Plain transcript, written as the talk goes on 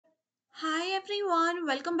Hi everyone,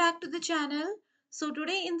 welcome back to the channel. So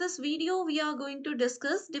today in this video we are going to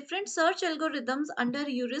discuss different search algorithms under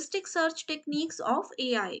heuristic search techniques of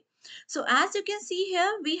AI. So as you can see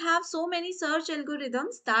here, we have so many search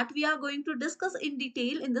algorithms that we are going to discuss in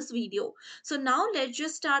detail in this video. So now let's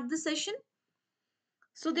just start the session.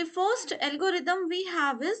 So the first algorithm we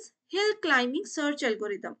have is hill climbing search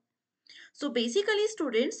algorithm. So basically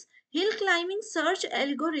students, hill climbing search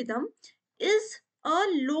algorithm is a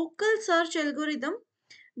local search algorithm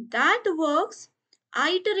that works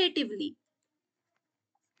iteratively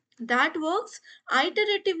that works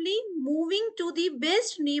iteratively, moving to the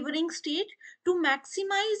best neighboring state to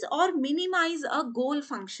maximize or minimize a goal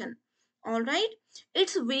function. All right,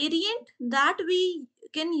 its variant that we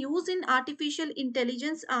can use in artificial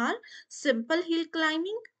intelligence are simple hill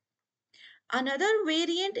climbing. Another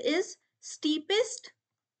variant is steepest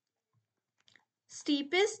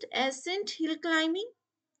ascent hill climbing.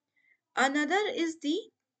 Another is the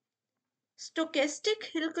stochastic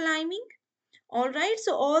hill climbing. All right,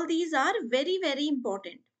 so all these are very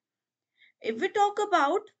important. If we talk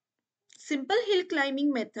about simple hill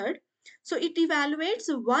climbing method, so it evaluates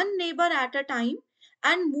one neighbor at a time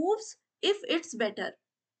and moves if it's better.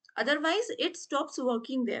 Otherwise, it stops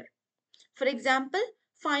working there. For example,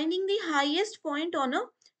 finding the highest point on a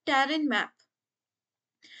terrain map.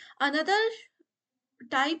 Another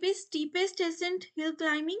type is steepest ascent hill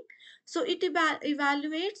climbing. So it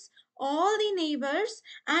evaluates all the neighbors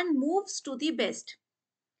and moves to the best.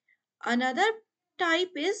 Another type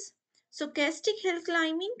is stochastic hill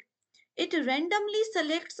climbing. It randomly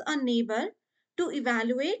selects a neighbor to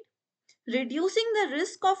evaluate, reducing the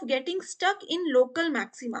risk of getting stuck in local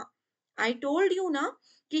maxima. I told you na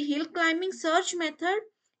कि hill climbing search method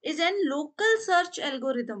is a local search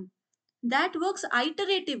algorithm that works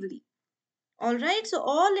iteratively. Alright, so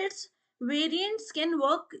all its variants can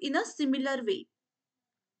work in a similar way.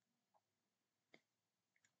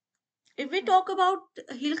 If we talk about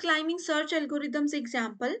hill climbing search algorithms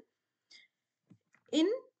example, in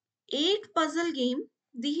 8 puzzle game,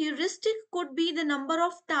 the heuristic could be the number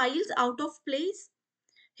of tiles out of place.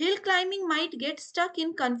 Hill climbing might get stuck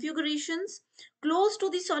in configurations close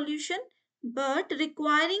to the solution but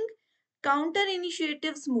requiring counter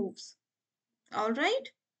initiatives moves. All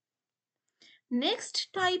right.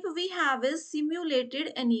 Next type we have is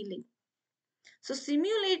simulated annealing. So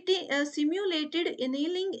simulated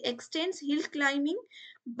annealing extends hill climbing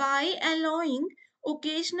by allowing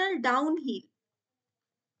occasional downhill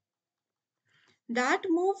that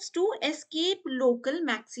moves to escape local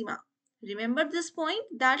maxima. Remember this point,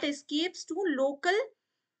 that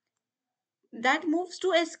moves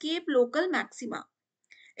to escape local maxima.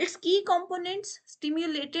 Its key components,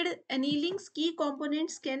 stimulated annealing's key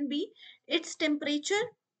components can be its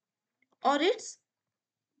temperature or its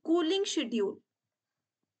cooling schedule.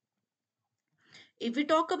 If we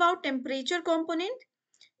talk about temperature component,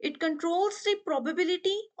 it controls the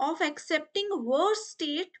probability of accepting worst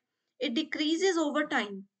state. It decreases over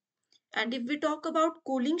time. And if we talk about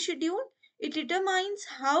cooling schedule, it determines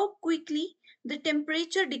how quickly the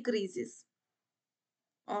temperature decreases.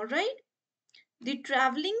 All right. The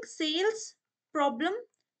traveling sales problem,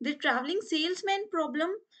 the traveling salesman problem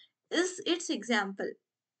is its example.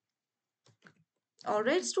 All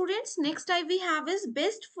right, students. Next type we have is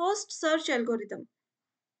best first search algorithm.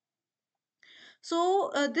 So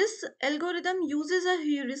this algorithm uses a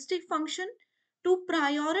heuristic function to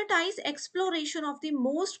prioritize exploration of the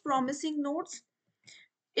most promising nodes.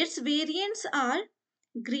 Its variants are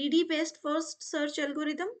greedy best first search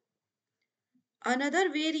algorithm. Another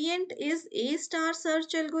variant is A star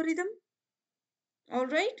search algorithm. All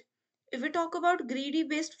right. If we talk about greedy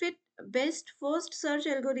best first search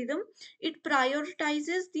algorithm, it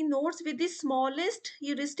prioritizes the nodes with the smallest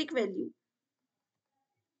heuristic value.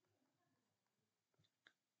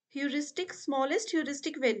 Smallest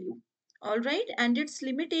heuristic value. All right. And its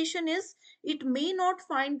limitation is it may not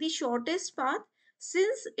find the shortest path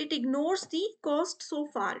since it ignores the cost so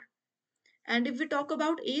far. And if we talk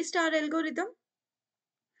about A star algorithm,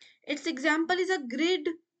 its example is a grid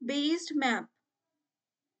based map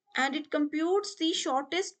and it computes the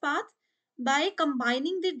shortest path by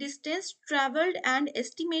combining the distance traveled and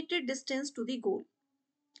estimated distance to the goal.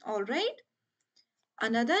 All right.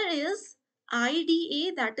 Another is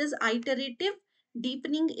IDA, that is iterative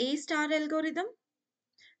deepening A star algorithm.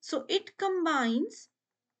 So it combines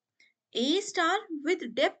A star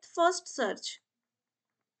with depth first search.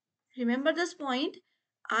 Remember this point.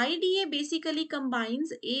 IDA basically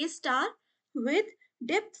combines A star with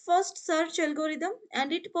depth first search algorithm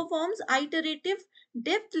and it performs iterative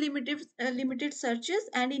limited searches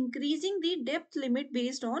and increasing the depth limit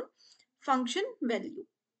based on function value.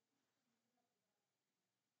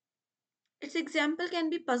 Its example can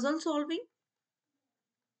be puzzle solving.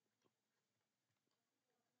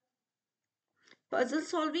 Puzzle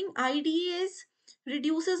solving IDAs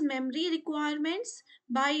reduces memory requirements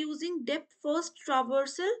by using depth first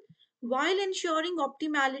traversal while ensuring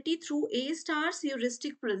optimality through A star's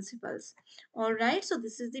heuristic principles. Alright, so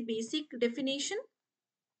this is the basic definition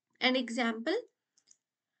and example.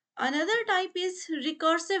 Another type is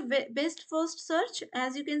recursive best first search.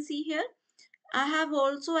 As you can see here, I have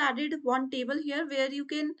also added one table here where you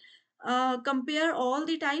can compare all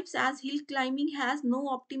the types, as hill climbing has no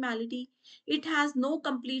optimality, it has no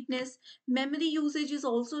completeness, memory usage is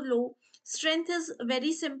also low, strength is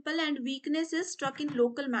very simple, and weakness is stuck in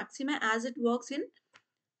local maxima as it works in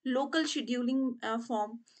local scheduling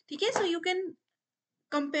form. Okay, so you can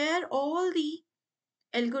compare all the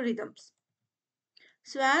algorithms.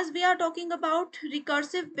 So as we are talking about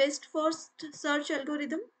recursive best first search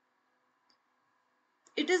algorithm,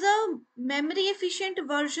 it is a memory efficient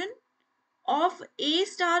version of A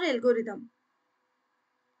star algorithm.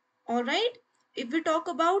 Alright, if we talk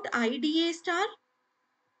about IDA star,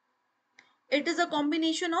 it is a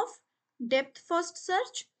combination of depth first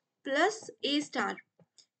search plus A star.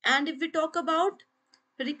 And if we talk about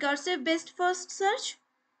recursive best first search,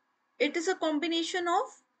 it is a combination of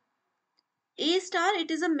A star, it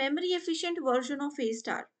is a memory efficient version of A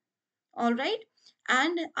star. Alright,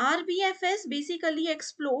 and RBFS basically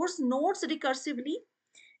explores nodes recursively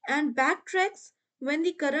and backtracks when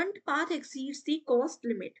the current path exceeds the cost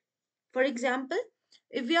limit. For example,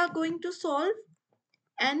 if we are going to solve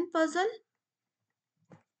n puzzle,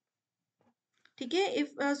 okay, if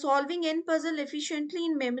solving n puzzle efficiently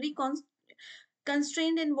in memory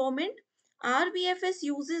constrained environment, RBFS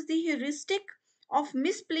uses the heuristic of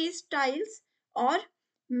misplaced tiles or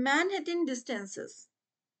Manhattan distances.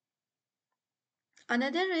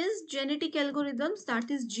 Another is genetic algorithms, that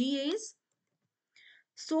is GAs.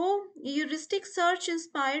 So, heuristic search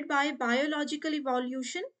inspired by biological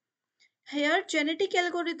evolution. Here, genetic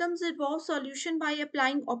algorithms involve solution by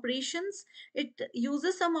applying operations. It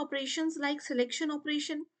uses some operations like selection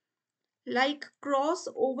operation, like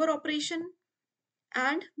crossover operation,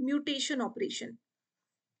 and mutation operation.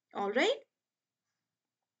 All right.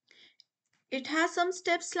 It has some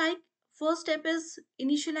steps like first step is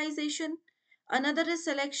initialization, another is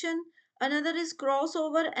selection, another is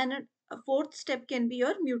crossover, and a fourth step can be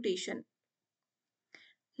your mutation.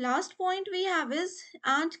 Last point we have is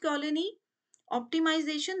ant colony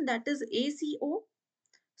optimization, that is ACO.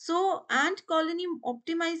 So, ant colony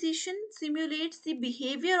optimization simulates the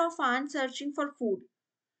behavior of ants searching for food.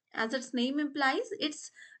 As its name implies,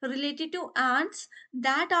 it's related to ants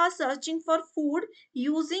that are searching for food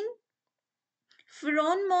using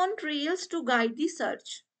pheromone trails to guide the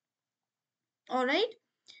search. Alright,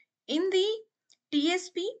 in the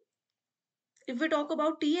TSP, if we talk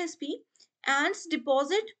about TSP, ants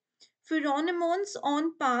deposit pheromones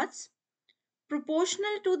on paths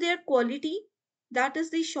proportional to their quality, that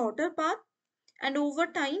is the shorter path, and over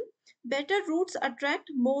time, better routes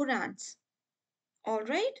attract more ants.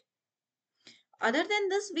 Alright. Other than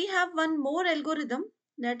this, we have one more algorithm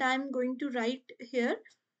that I am going to write here.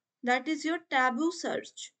 That is your taboo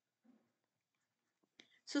search.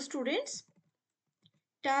 So students,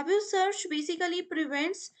 taboo search basically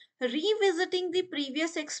prevents revisiting the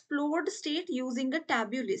previous explored state using a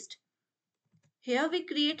taboo list. Here we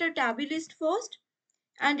create a taboo list first,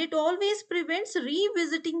 and it always prevents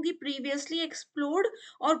revisiting the previously explored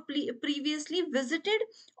or previously visited,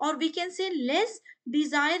 or we can say less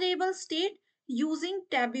desirable state using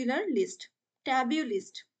taboo list.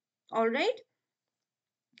 All right.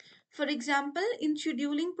 For example, in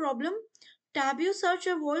scheduling problem, taboo search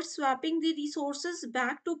avoids swapping the resources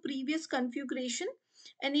back to previous configuration,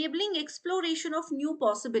 enabling exploration of new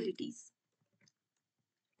possibilities.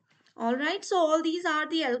 All right, so all these are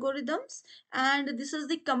the algorithms, and this is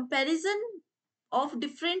the comparison of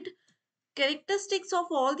different characteristics of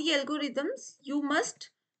all the algorithms. You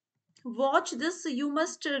must watch this, you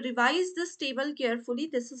must revise this table carefully.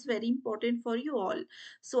 This is very important for you all.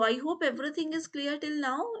 So I hope everything is clear till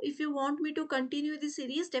now. If you want me to continue the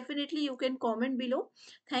series, definitely you can comment below.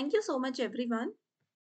 Thank you so much everyone.